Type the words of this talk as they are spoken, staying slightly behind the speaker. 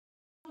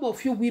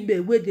of you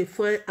women where they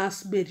find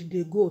housemaid,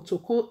 they go to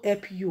come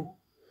help you,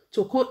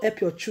 to come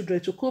help your children,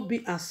 to come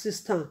be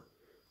assistant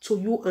to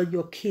you and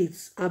your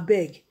kids. I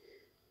beg.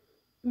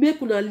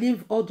 Make una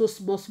leave all those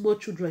small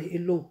children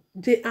alone.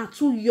 They are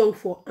too young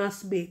for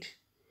housemaid.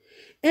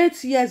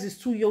 8 years is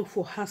too young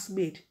for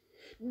housemaid.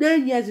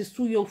 9 years is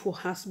too young for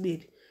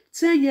housemaid.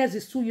 10 years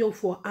is too young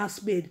for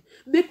housemaid.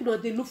 Make una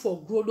dey look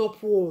for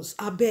grown-up ones.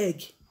 I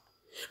beg.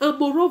 And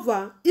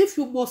moreover, if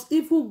you must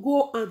even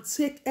go and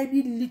take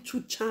any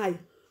little child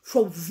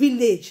from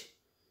village,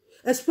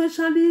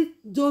 especially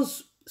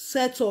those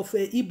set of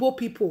Igbo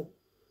people,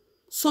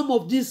 some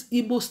of these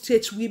Imo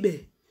State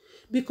women,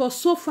 because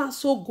so far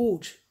so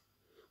good,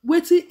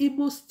 wetin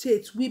Imo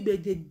State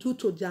women dey do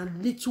to their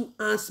little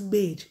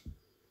housemaid,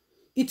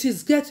 it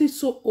is getting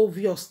so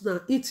obvious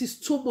now. It is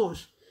too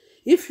much.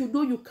 If you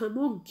know you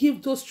cannot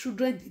give those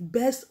children the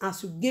best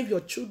as you give your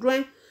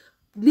children,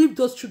 leave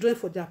those children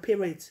for their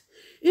parents.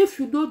 If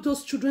you know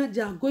those children,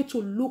 they are going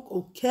to look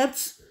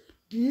unkept,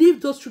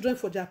 leave those children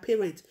for their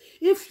parents.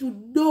 If you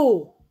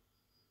know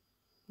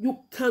you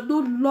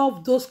cannot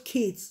love those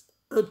kids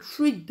and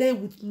treat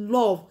them with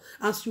love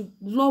as you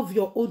love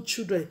your own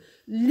children,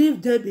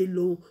 leave them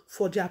alone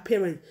for their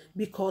parents,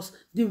 because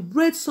the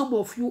rate some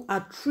of you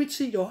are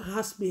treating your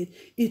husband,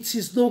 it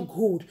is not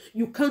good.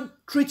 You can't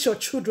treat your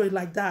children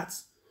like that.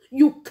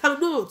 You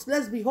cannot.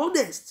 Let's be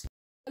honest.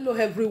 Hello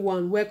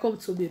everyone, welcome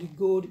to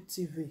Marigold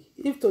TV.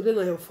 If today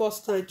is your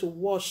first time to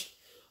watch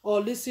or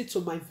listen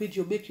to my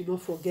video, make you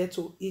not forget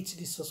to hit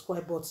the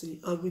subscribe button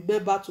and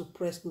remember to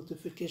press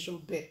notification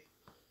bell.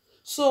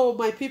 So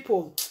my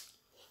people,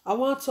 I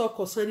want to talk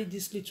concerning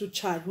this little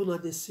child who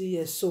they see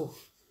here. So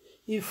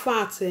in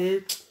fact,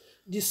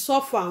 the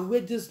suffer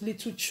where these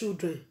little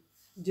children,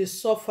 they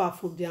suffer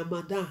from their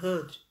mother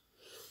hand.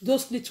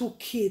 Those little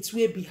kids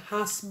will be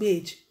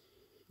housemaid,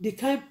 the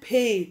kind of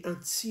pain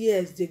and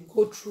tears they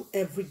go through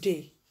every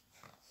day.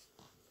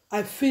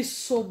 I feel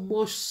so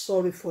much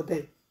sorry for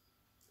them.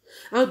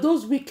 And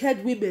those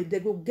wicked women, they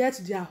go get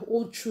their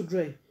own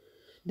children.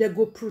 They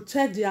go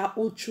protect their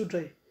own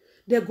children.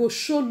 They go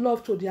show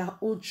love to their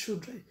own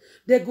children.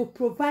 They go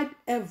provide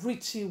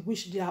everything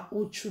which their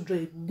own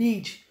children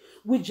need,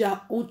 which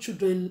their own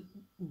children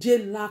they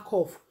lack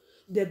of.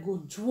 They go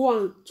do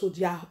on to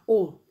their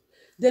own.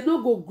 They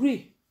don't go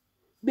agree,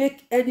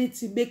 make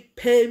anything, make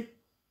pain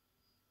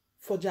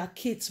for their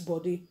kids'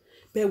 body.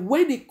 But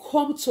when it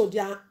comes to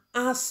their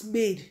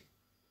housemaid,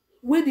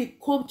 when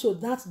it comes to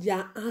that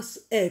their house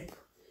help,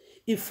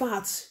 in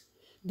fact,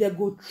 they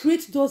go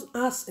treat those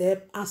house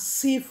help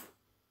as if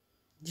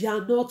they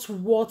are not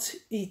worth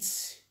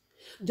it.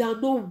 They are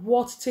not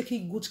worth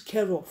taking good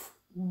care of.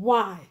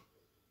 Why?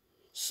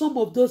 Some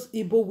of those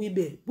Igbo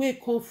women wey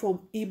come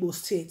from Imo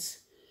State,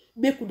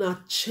 make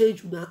una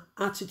change una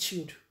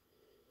attitude.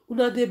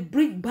 Una dey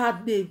bring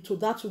bad name to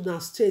that una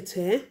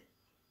state,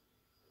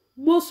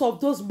 Most of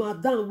those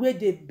madam where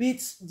they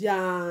beat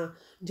their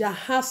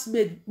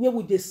housemaid, where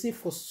we dey see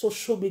for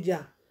social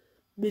media,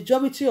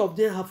 majority of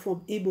them are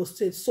from Imo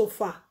State so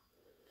far.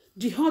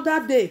 The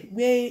other day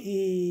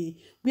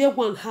where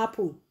one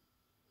happened,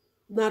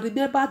 now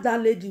remember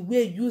that lady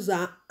where use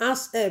her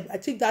house help. I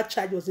think that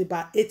child was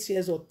about 8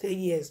 years or 10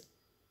 years.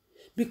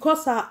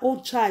 Because her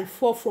own child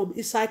fall from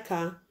inside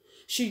car,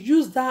 she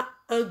used that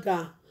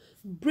anger,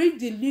 bring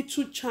the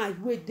little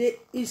child where they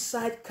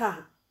inside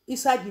car,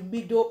 inside the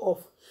middle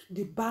of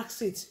the back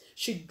seat.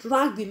 She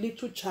dragged the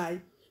little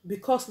child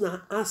because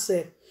now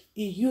answer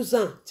he use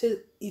her till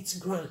it's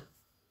ground.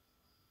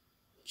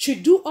 She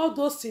do all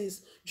those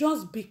things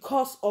just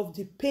because of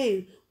the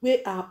pain where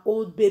our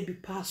own baby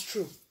passed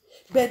through.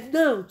 But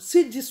now,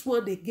 see this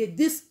one again,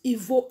 this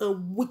evil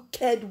and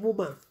wicked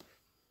woman.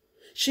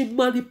 She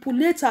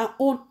manipulates her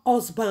own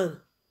husband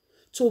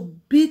to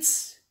beat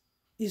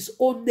his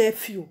own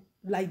nephew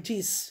like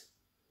this.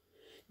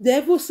 They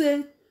even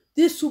say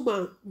this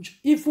woman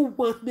even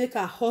want to make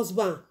her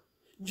husband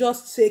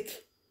just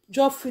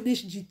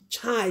finish the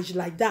charge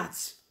like that.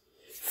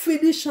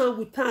 Finish her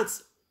with that.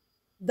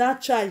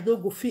 That child no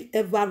go fit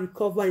ever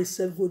recover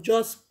himself, go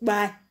just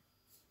buy.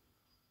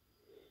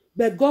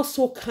 But God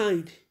so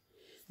kind,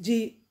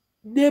 the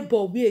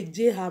neighbor wey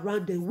dey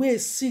around them, wey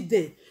see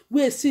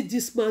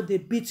this man dey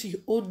beat his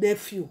own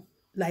nephew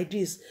like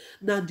this.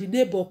 Now the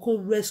neighbor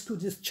come rescue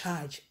this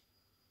child.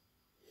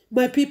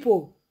 My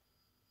people,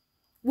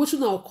 what you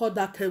now call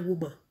that kind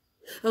woman?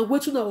 And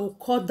what you now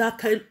call that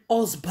kind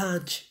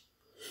husband?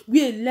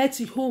 We let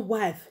his own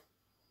wife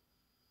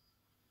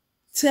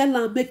tell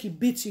her make he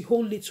beat his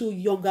whole little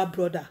younger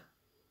brother.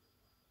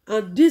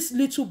 And this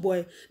little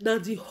boy, now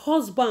the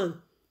husband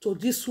to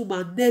this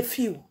woman,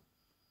 nephew.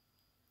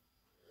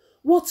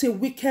 What a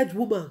wicked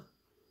woman.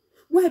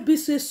 Why be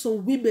say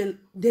some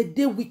women, they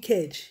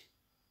wicked?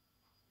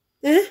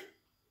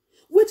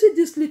 What did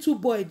this little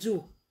boy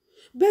do?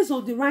 Based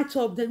on the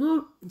write-up, they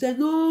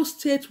no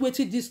state what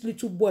did this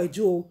little boy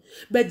do.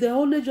 But they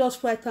only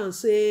just write and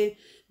say,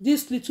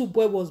 this little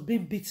boy was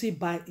being beaten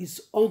by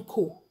his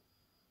uncle.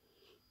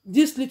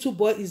 This little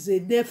boy is a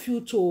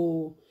nephew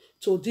to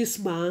this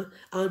man,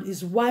 and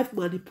his wife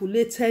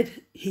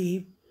manipulated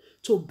him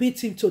to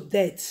beat him to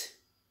death.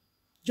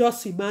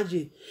 Just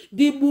imagine.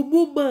 The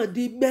mumu man,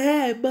 the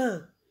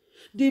man,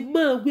 the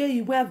man where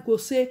his wife go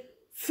say,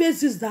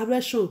 face this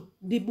direction,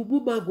 the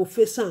mumu man go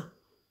face am.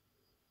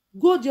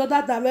 Go the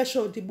other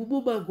direction, the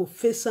mumu man go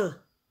face am.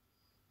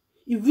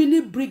 He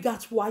really bring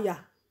out wire.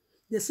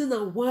 They say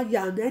na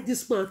wire, and then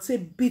this man say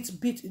beat,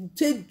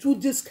 take do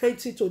this kind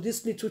thing to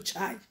this little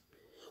child.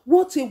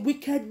 What a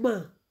wicked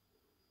man.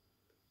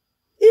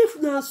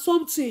 If na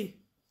something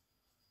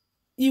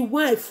his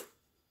wife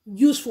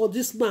use for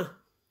this man,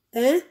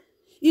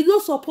 he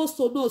not supposed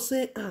to know,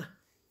 say,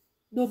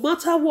 no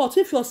matter what,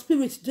 if your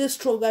spirit is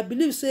strong, I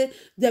believe, say,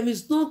 there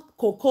is no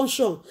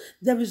concussion,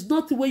 there is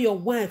nothing where your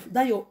wife,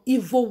 that your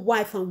evil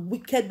wife and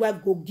wicked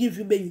wife go give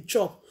you, may you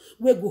chop,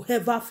 where go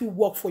ever feel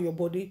work for your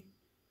body,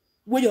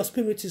 when your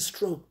spirit is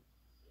strong.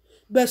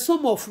 But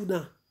some of you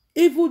now,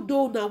 even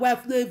though na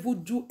wife not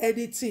even do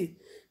anything,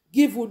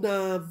 give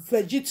una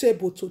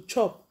vegetable to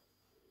chop.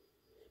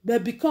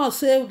 But because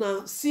say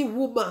now see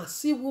woman,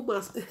 see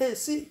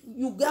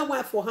you get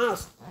wife for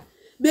house,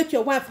 make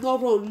your wife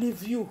not run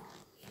leave you.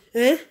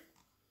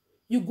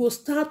 You go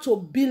start to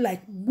be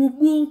like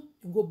mumu,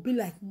 you go be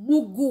like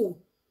mugu.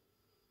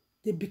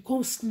 They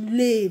become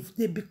slave,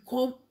 they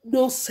become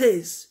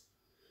nonsense.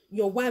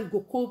 Your wife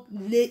go come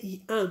lay his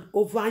hand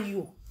over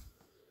you.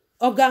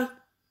 Oga,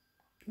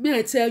 may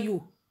I tell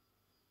you,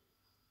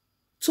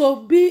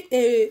 to be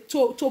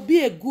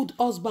a good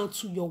husband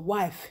to your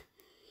wife,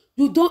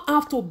 you don't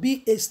have to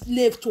be a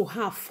slave to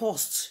her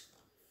first.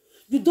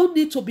 You don't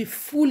need to be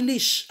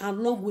foolish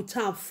along with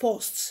her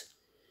first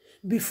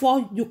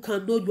before you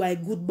can know you are a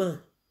good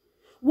man.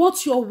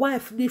 What your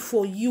wife needs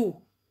for you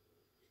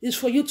is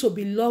for you to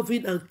be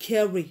loving and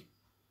caring.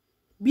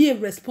 Be a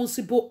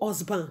responsible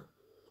husband.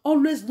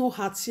 Always know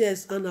her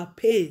tears and her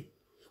pain.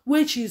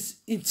 When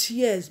she's in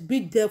tears, be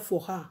there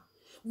for her.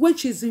 When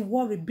she's in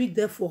worry, be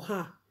there for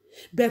her.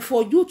 But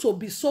for you to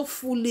be so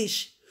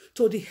foolish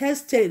to the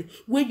extent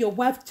when your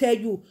wife tell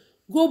you,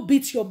 go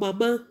beat your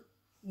mama,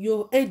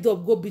 you end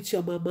up go beat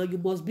your mama. You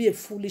must be a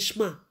foolish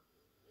man.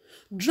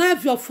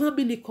 Drive your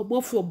family, come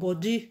off your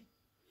body.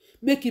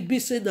 Make it be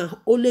saying na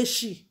only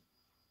she.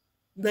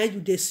 Now you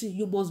dey see,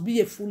 you must be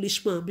a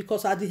foolish man.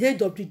 Because at the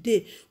end of the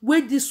day,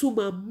 when this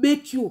woman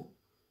make you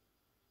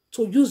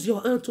to use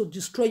your hand to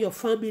destroy your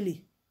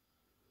family,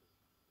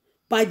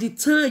 by the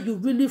time you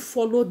really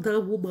follow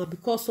that woman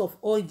because of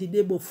all in the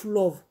name of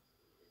love,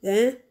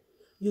 you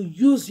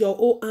use your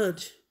own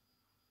hand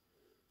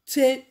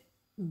to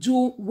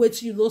do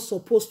what you're not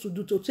supposed to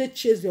do, to take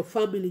chase your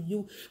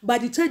family. By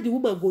the time the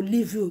woman go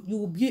leave you,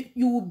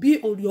 you will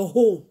be on your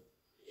own.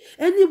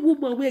 Any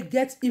woman will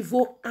get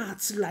evil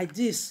acts like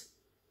this,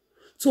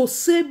 to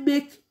say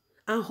make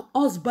a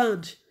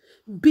husband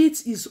beat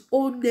his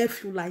own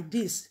nephew like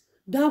this,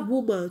 that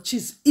woman,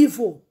 she's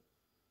evil.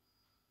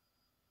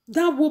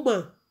 That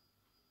woman,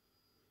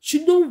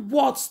 she knows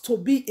what to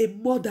be a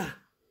mother,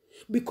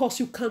 because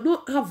you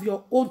cannot have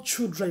your own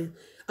children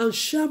and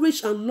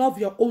cherish and love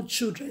your own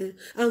children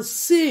and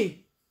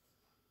see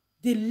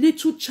the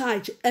little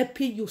child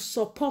helping you,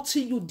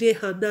 supporting you day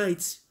and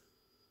night.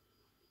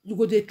 You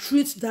go to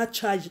treat that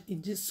child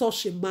in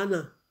such a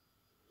manner.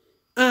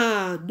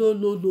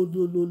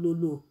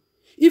 No.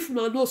 If you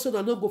know so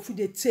that not go fit,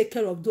 they take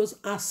care of those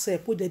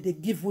assets where they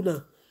give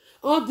una.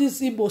 All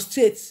these Imo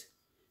State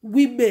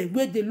women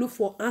where they look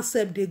for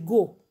assets, they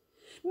go.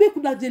 Make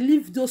una they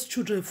leave those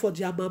children for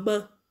their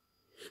mama.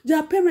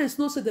 Their parents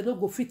know say they don't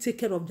go fit take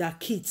care of their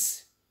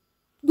kids.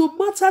 No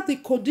matter the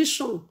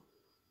condition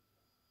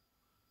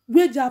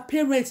where their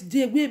parents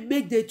they will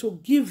make them to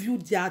give you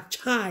their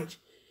child.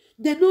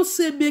 They don't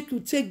say make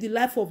you take the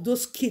life of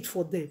those kids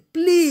for them.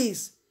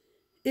 Please,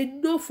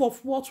 enough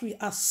of what we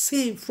are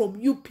saying from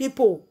you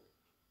people.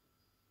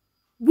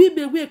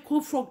 Women will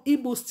come from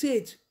Imo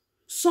State.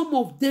 Some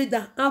of them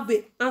that have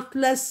a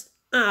heartless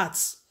heart.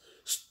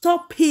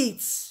 Stop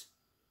it.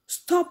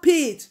 Stop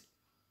it.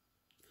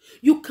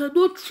 You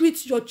cannot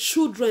treat your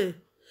children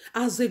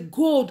as a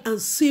gold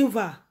and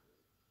silver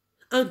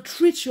and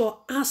treat your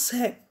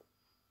asset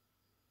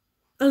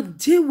and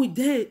deal with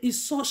them in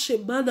such a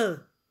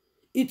manner.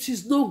 It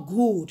is not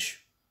good.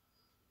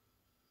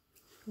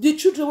 The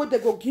children, what they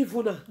go give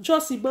una,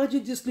 just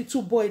imagine this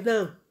little boy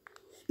now.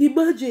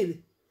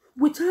 Imagine,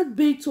 without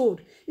being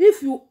told,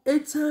 if you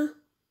enter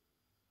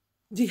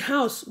the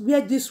house where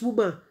this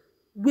woman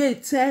will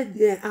tell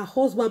her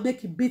husband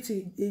make him beat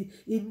a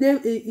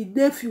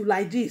nephew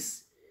like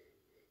this.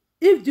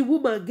 If the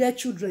woman get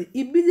children,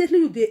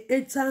 immediately they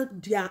enter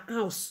their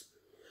house.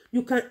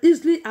 You can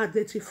easily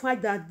identify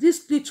that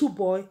this little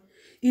boy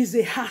is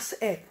a house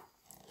help.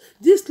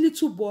 This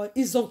little boy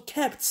is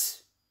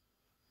unkept.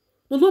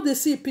 No, they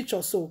see a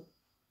picture so.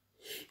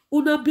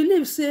 Una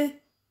believe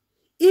say,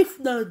 if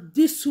now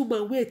this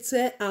woman will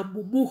tell a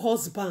mumu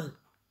husband,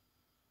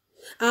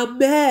 a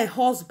mere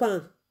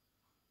husband,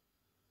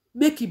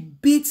 make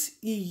it beat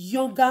his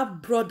younger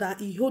brother,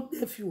 his own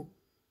nephew.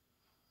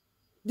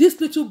 This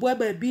little boy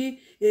might be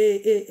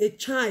a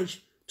child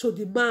to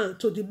the man,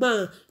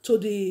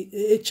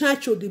 a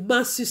child to the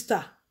man's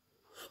sister.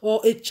 or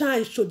a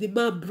child to the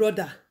man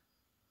brother,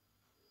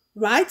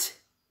 right?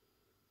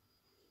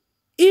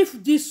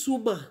 If this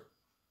woman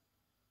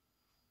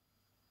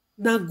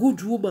na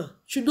good woman,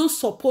 she not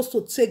supposed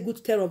to take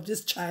good care of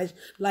this child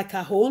like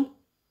her own.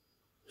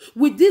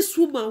 With this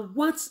woman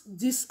want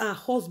this her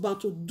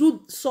husband to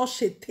do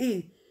such a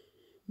thing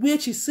where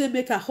she say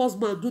make her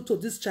husband do to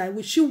this child,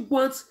 will she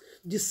want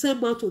the same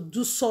man to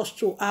do such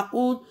to her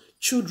own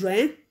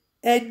children?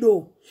 And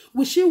no.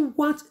 Will she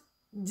want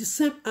the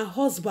same her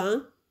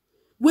husband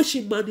where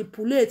she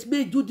manipulate,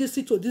 may do this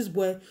thing to this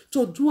boy,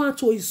 to do it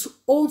to his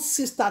own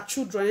sister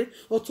children,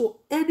 or to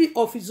any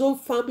of his own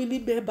family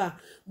member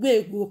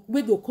where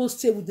go come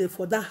stay with them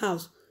for that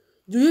house?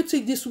 Do you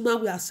think this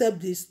woman will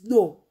accept this?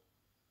 No.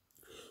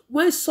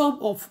 When some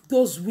of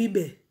those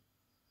women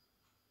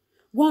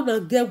want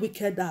to get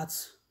wicked at,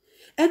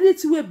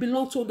 anything wey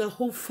belong to una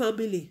home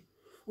family,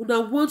 una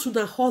want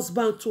una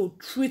husband to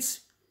treat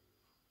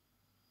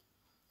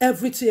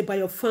everything about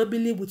your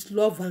family with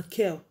love and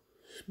care.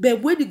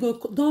 But when you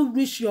don't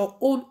reach your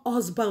own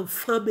husband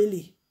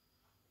family,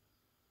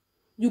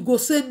 you go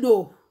say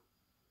no.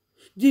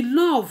 The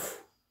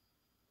love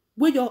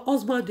wey your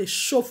husband dey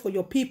show for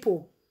your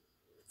people,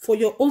 for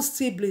your own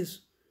siblings,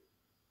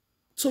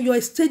 to your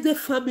extended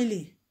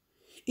family,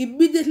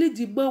 immediately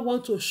the man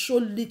want to show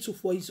little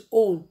for his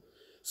own.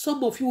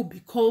 Some of you will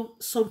become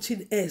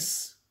something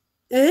else.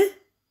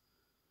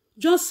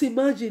 Just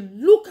imagine,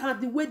 look at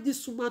the way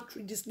this woman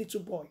treat this little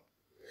boy.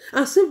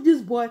 As if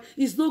this boy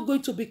is not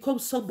going to become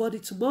somebody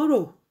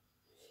tomorrow.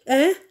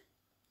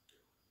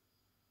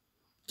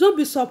 Don't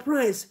be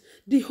surprised.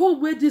 The home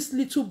where this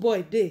little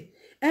boy dey,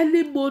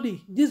 early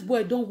morning, this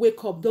boy don't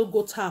wake up, don't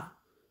go tap.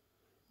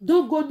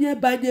 Don't go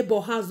nearby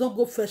neighbor house, don't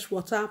go fetch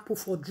water, put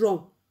for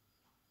drum.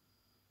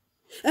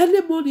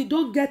 Early morning,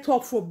 don't get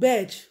up from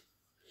bed.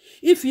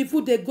 If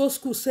even they go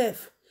school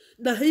safe,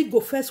 now he go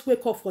first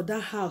wake up for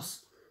that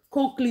house,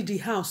 come clean the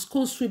house,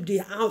 come sweep the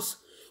house,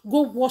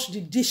 go wash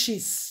the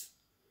dishes.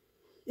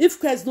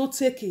 If care is not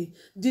taken,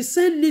 the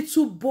same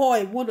little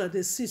boy wanna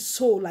dey see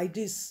so like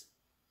this.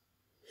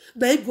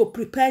 Now he go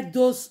prepare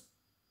this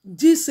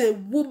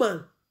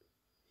woman,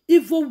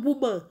 evil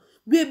woman,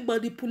 wey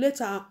manipulate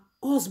her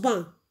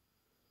husband.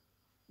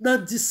 Now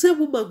the same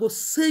woman go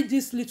send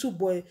this little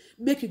boy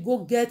make he go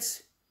get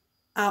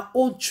her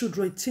own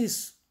children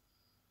things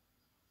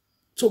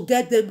to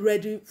get them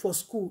ready for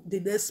school the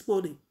next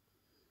morning.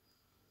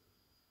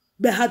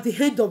 But at the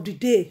end of the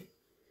day,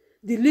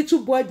 the little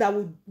boy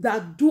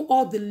that do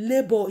all the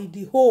labor in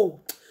the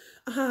home,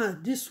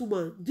 this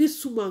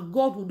woman,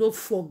 God will not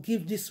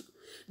forgive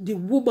the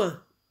woman.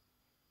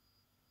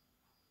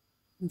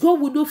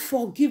 God will not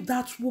forgive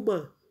that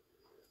woman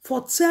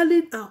for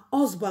telling her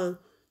husband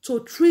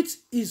to treat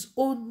his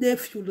own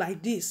nephew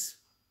like this.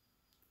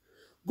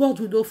 God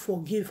will not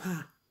forgive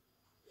her.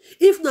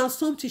 If now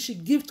something she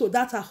give to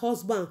that her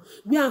husband,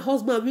 where her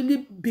husband really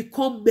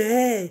become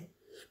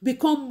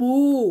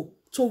moo,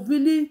 to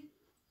really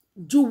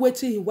do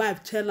wetin his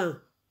wife tell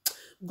am,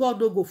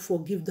 God no go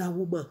forgive that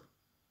woman.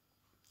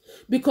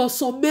 Because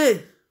some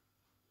men,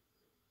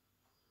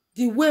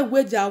 the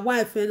way their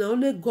wife, and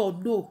only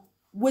God know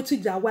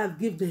wetin their wife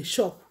give them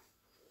shop.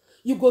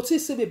 You go think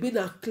say maybe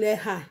na clear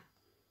eye.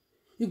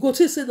 You go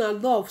think say na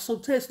love,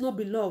 sometimes not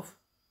be love.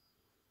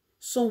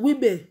 Some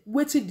women,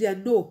 wetin they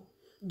know,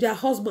 their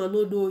husband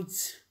don't know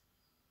it.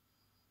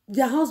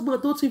 Their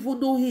husband don't even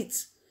know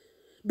it.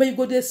 But you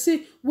go dey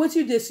see,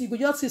 wetin they see, you go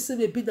just see say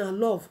maybe na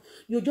love.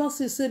 You just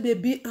see say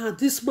maybe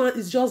this man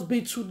is just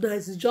being too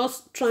nice. He's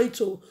just trying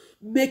to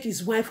make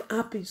his wife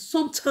happy.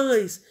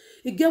 Sometimes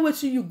you get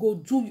wetin you go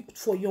do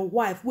for your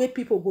wife, where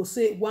people go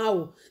say,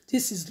 wow,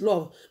 this is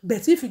love.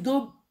 But if you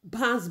don't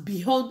pass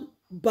beyond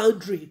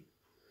boundary,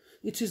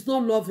 it is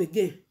not love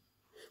again.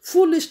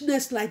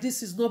 Foolishness like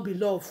this is not be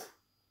love.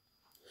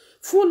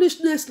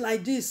 Foolishness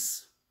like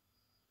this,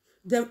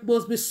 there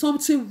must be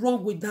something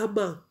wrong with that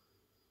man.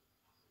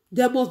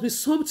 There must be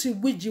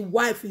something which the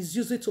wife is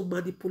using to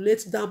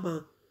manipulate that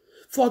man.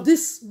 For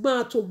this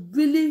man to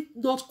really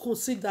not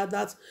consider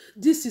that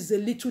this is a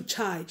little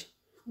child.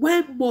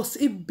 Why must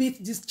he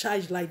beat this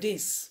child like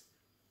this?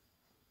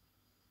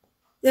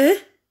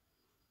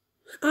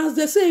 As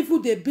they say,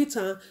 if they beat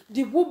her,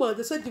 the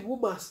woman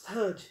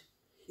stand.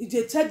 If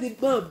they tell the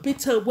man,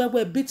 beat her,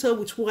 beat her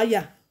with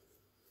wire.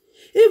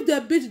 If they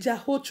beat their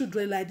whole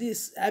children like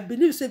this, I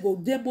believe say go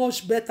dey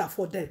much better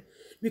for them.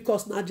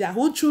 Because now their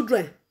own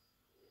children.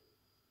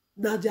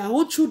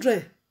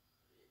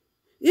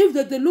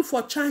 If they look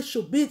for child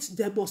to beat,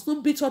 they must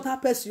not beat other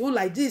person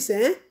like this,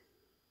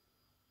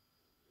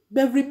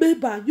 But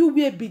remember, you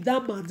will be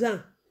that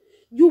madam.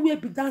 You will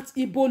be that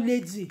Igbo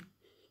lady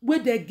where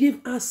they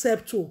give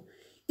accept to.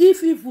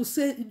 If you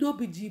say it not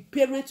be the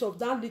parents of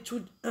that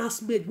little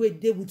housemaid where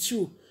they with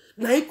you,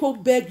 now you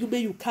come beg you, may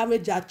you carry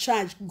their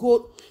child,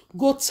 go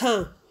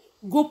town,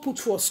 go put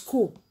for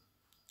school,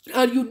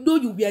 and you know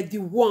you were the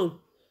one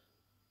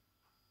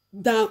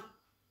that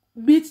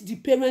meet the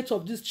parents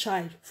of this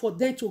child for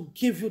them to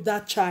give you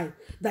that child,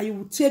 that you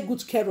will take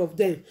good care of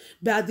them.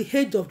 But at the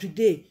end of the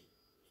day,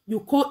 you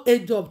can't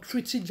end up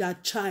treating your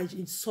child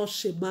in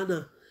such a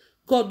manner.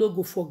 God no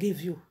go forgive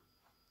you.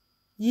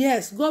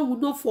 Yes, God will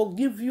not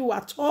forgive you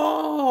at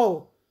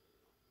all.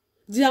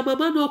 Their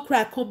mama no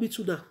cry, come meet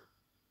una.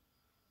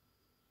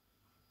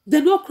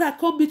 They no cry,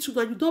 come meet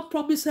una. You don't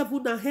promise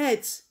heaven and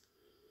earth.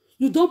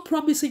 You don't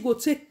promise you go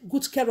take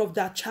good care of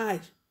that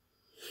child.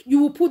 You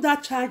will put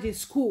that child in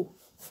school.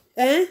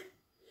 Eh?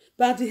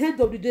 But at the end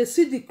of the day,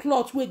 see the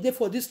cloth wey dey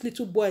for this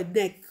little boy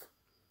neck.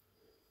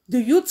 Do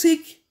you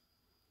think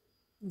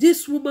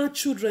this woman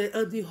children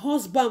and the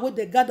husband wey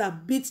dey gather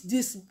beat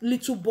this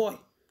little boy?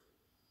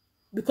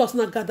 Because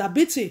na gather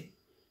beating.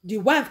 The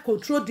wife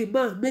control the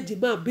man, make the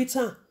man beat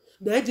am.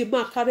 Na the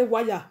man carry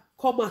wire,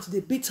 come out, dey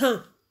beat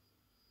am.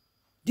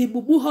 The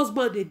mumu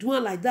husband dey do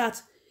am like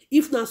that.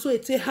 If na so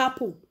it take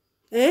happen,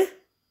 eh?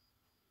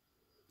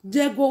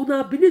 They go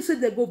now believe say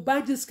they go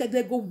buy this kind,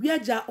 they go wear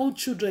their own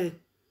children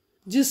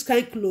this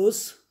kind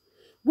clothes.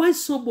 Why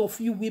some of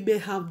you women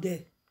have them?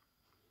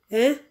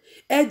 Eh?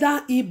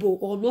 Either Igbo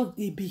or not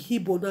be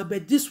Igbo now,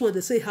 but this one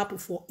they say happen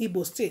for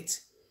Igbo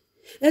state.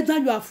 Either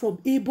you are from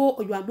Igbo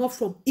or you are not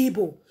from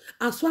Igbo.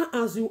 As far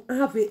as you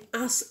have a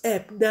ass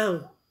help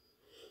now,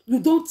 you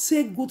don't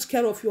take good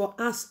care of your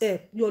ass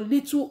help, your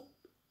little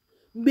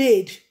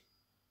maid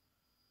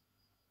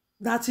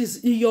that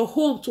is in your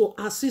home to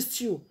assist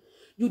you.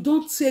 You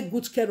don't take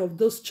good care of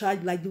those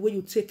child like the way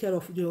you take care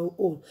of your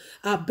own.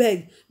 I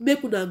beg,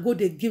 make una go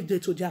they give them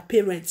to their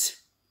parents.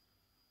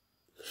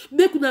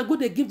 Make una go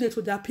they give them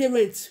to their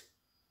parents.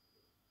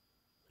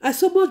 I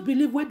so much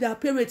believe when their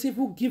parents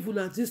even give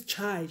una this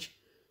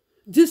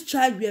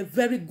child were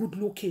very good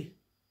looking.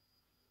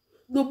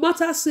 No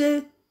matter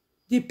say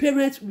the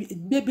parents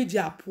maybe they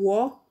are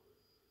poor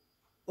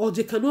or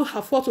they cannot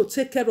afford to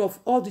take care of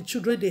all the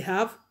children they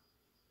have,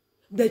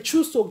 they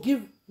choose to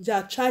give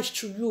their child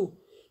to you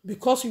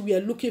because you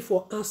were looking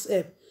for ass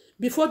help.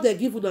 Before they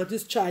give una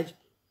this child,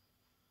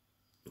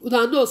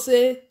 una know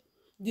say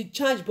the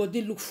child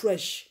body look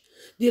fresh.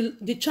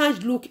 The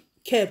child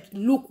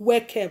look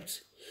well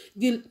kept.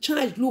 The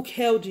child look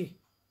healthy.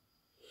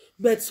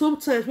 But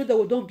sometimes when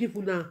they don't give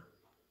una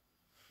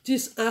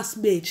this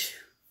housemaid,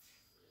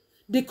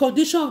 the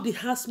condition of the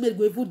housemaid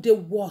will even dey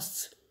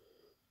worst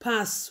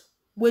pass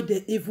when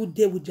they even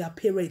dey with their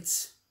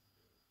parents.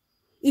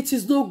 It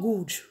is no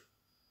good.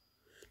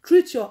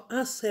 Treat your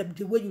help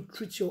the way you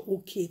treat your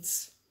own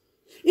kids.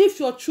 If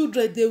your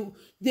children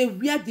they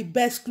wear the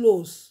best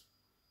clothes,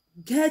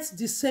 get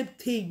the same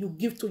thing you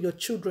give to your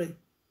children.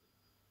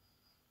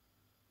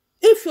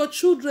 If your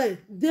children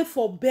they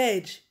for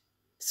bed,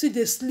 see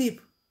they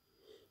sleep,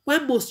 why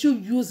must you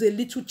use a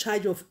little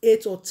child of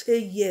 8 or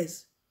 10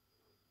 years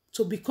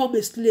to become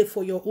a slave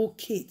for your own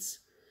kids?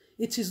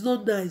 It is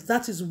not nice.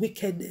 That is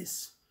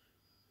wickedness.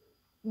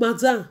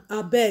 Madam,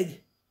 I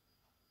beg.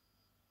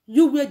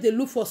 You where they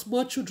look for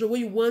small children where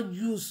you want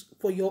use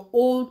for your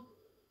own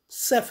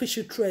selfish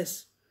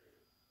interest.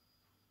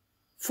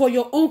 For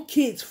your own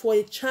kids, for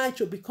a child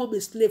to become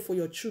a slave for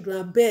your children,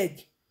 I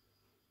beg.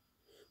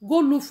 Go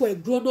look for a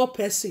grown-up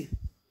person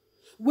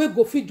where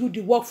go fit do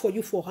the work for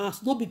you for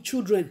house. Not be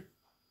children.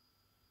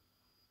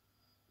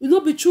 You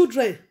not be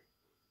children.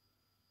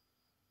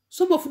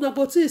 Some of una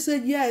go say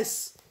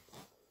yes.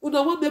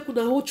 Una want make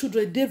una whole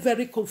children they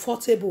very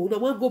comfortable. Una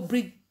want go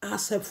bring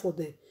herself for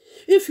them.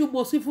 If you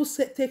must even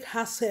take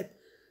herself,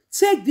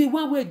 take the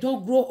one where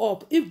don't grow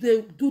up. If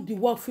they do the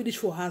work finish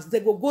for us, they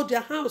go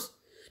their house.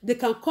 They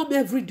can come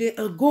every day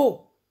and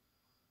go.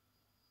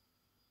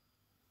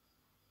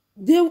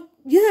 They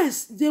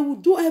will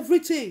do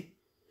everything.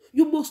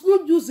 You must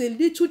not use a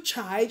little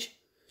child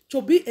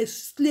to be a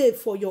slave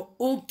for your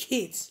own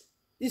kids.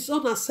 It's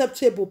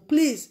unacceptable,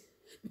 please.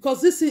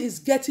 Because this thing is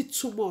getting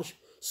too much.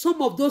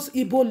 Some of those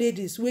Igbo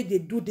ladies, when they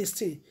do this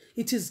thing,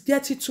 it is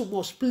getting too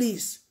much,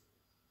 please.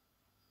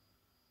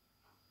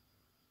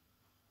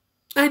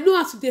 I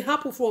know as it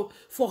happen for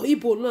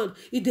Igbo land,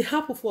 it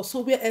happen for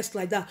somewhere else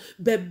like that.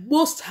 But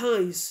most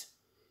times,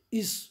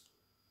 is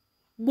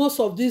most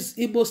of these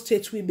Igbo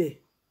state women.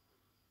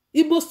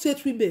 Igbo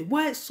state women,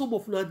 why some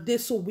of them they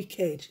so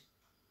wicked?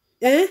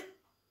 Eh?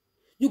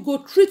 You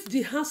go treat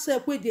the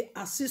herself where they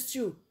assist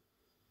you.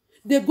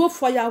 They go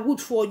firewood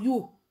for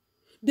you.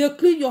 They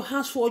clean your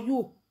house for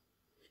you.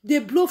 They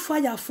blow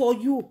fire for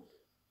you.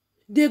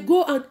 They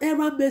go and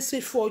errand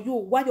message for you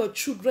while your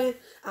children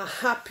are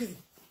happy.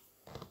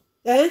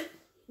 Eh?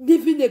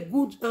 Living a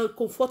good and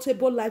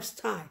comfortable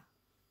lifestyle.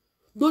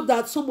 Not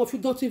that some of you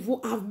don't even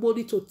have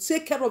money to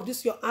take care of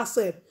this your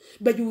asset,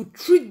 but you will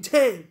treat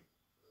them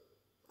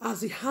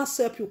as the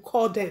asset you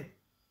call them.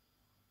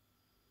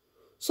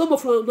 Some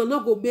of you are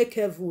not going to make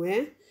heaven,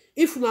 eh?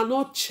 If you are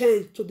not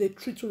changed to the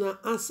treat you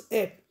as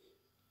help,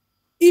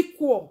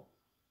 equal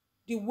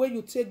the way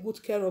you take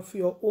good care of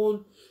your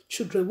own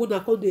children, when are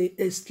going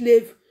to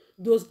enslave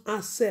those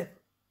assets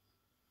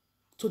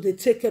to they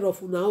take care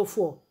of now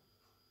for.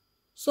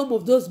 Some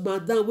of those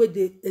madam where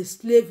they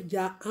enslave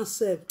their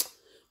assets,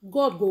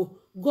 God no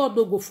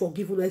go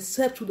forgive you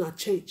except you not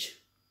change.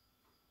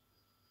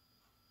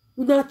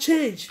 You not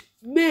change.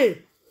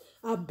 Men,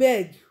 I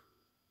beg,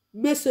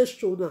 message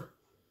to una.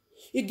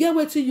 You get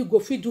wetin you go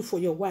fit do for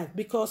your wife,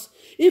 because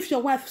if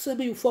your wife say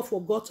make you fall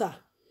for gutter,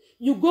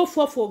 you go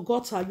fall for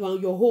gutter, you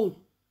on your own.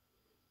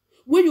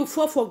 When you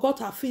fall for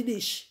gutter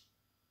finish,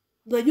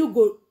 now you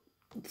go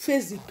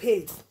face the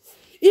pain.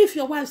 If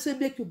your wife say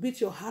make you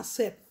beat your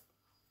herself,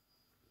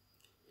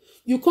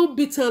 you can't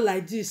beat her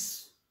like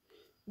this.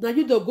 Now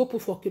you don't go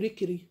put for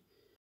kirikiri.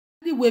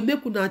 Anyway,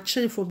 make una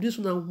change from this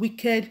one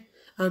wicked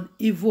and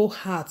evil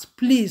heart.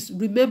 Please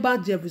remember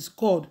there is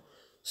God.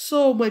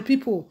 So my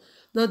people,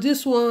 now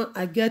this one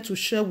I get to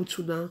share with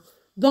you now.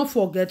 Don't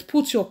forget,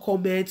 put your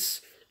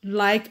comments,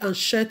 like and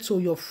share to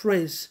your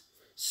friends.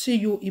 See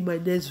you in my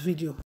next video.